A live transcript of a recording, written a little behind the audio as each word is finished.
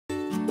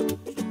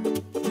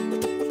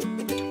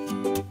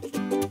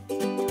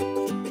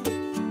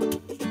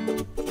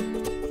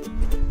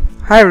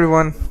Hi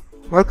everyone,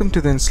 welcome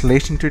to the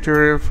installation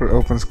tutorial for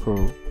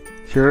OpenSchool.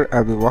 Here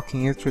I'll be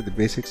walking you through the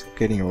basics of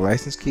getting your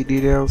license key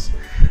details,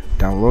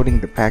 downloading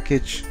the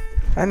package,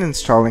 and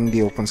installing the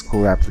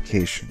OpenSchool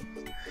application.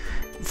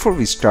 Before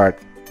we start,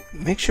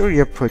 make sure you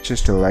have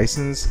purchased a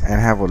license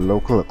and have a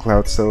local or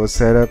cloud server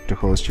set up to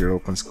host your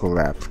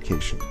OpenSchool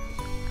application.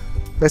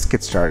 Let's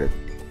get started.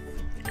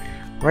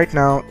 Right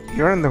now,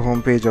 you're on the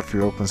homepage of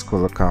your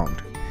OpenSchool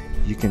account.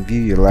 You can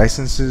view your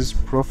licenses,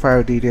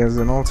 profile details,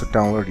 and also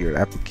download your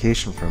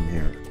application from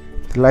here.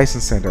 The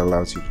License Center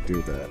allows you to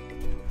do that.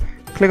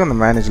 Click on the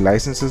Manage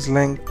Licenses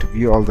link to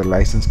view all the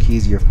license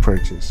keys you have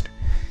purchased.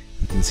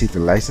 You can see the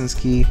license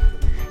key,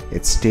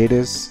 its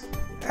status,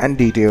 and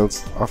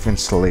details of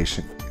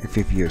installation if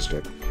you've used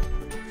it.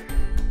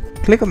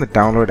 Click on the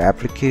Download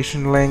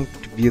Application link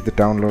to view the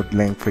download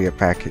link for your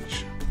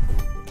package.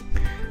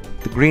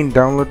 The green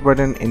download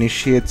button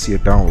initiates your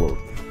download.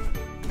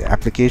 The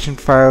application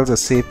files are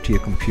saved to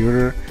your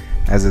computer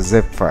as a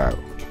zip file.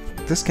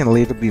 This can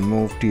later be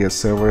moved to your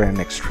server and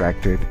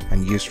extracted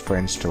and used for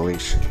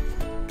installation.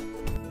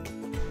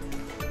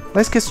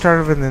 Let's get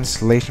started with the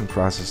installation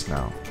process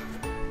now.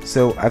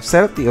 So I've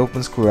set up the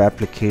OpenSchool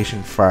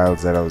application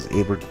files that I was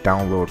able to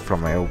download from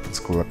my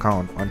OpenSchool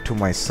account onto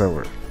my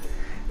server.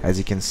 As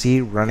you can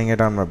see, running it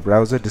on my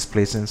browser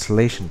displays the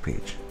installation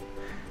page.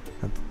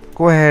 Now,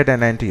 go ahead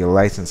and enter your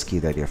license key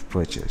that you have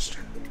purchased.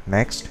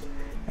 Next,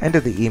 enter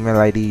the email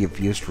ID you've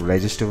used to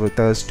register with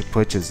us to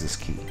purchase this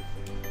key.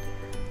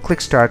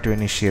 Click Start to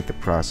initiate the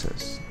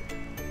process.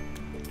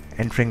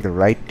 Entering the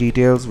right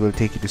details will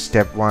take you to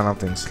step 1 of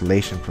the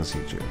installation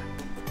procedure.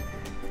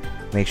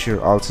 Make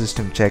sure all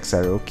system checks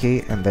are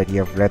okay and that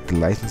you have read the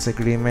license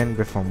agreement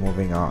before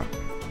moving on.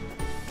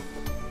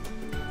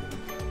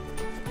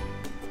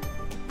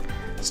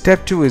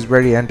 Step 2 is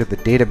where you enter the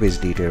database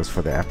details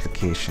for the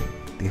application.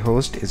 The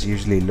host is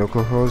usually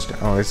localhost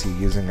unless you're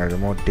using a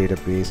remote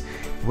database,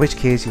 in which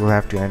case you will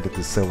have to enter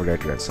the server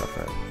address of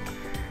it.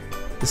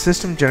 The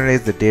system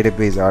generates the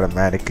database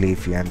automatically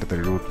if you enter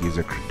the root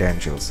user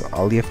credentials, so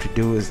all you have to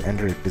do is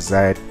enter a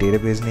desired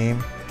database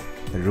name,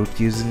 the root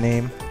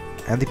username,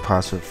 and the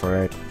password for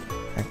it,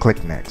 and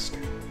click Next.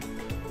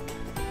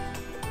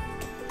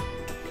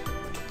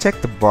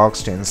 Check the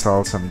box to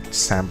install some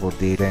sample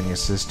data in your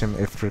system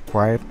if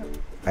required,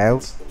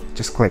 else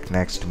just click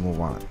Next to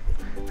move on.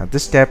 Now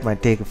this step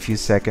might take a few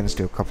seconds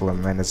to a couple of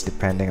minutes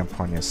depending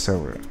upon your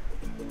server.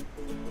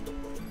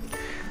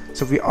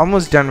 So we're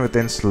almost done with the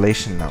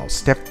installation now.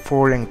 Step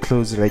 4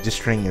 includes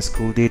registering your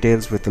school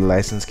details with the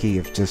license key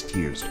you've just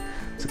used.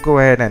 So go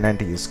ahead and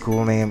enter your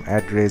school name,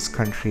 address,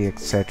 country,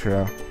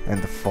 etc.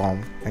 in the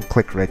form and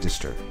click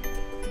Register.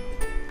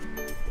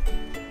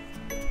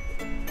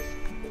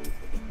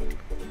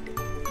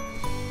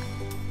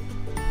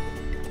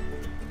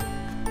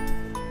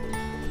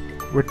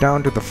 We're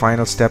down to the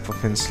final step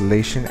of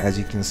installation. As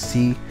you can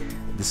see,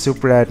 the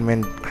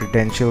superadmin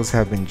credentials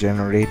have been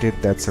generated.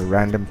 That's a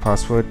random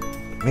password.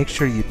 Make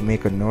sure you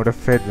make a note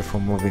of it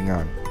before moving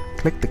on.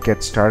 Click the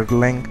Get Started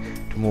link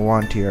to move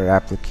on to your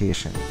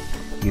application.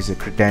 Use the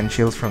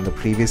credentials from the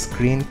previous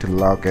screen to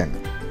log in.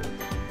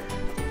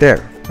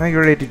 There, now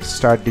you're ready to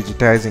start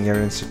digitizing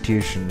your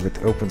institution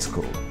with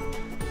OpenSchool.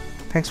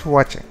 Thanks for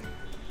watching.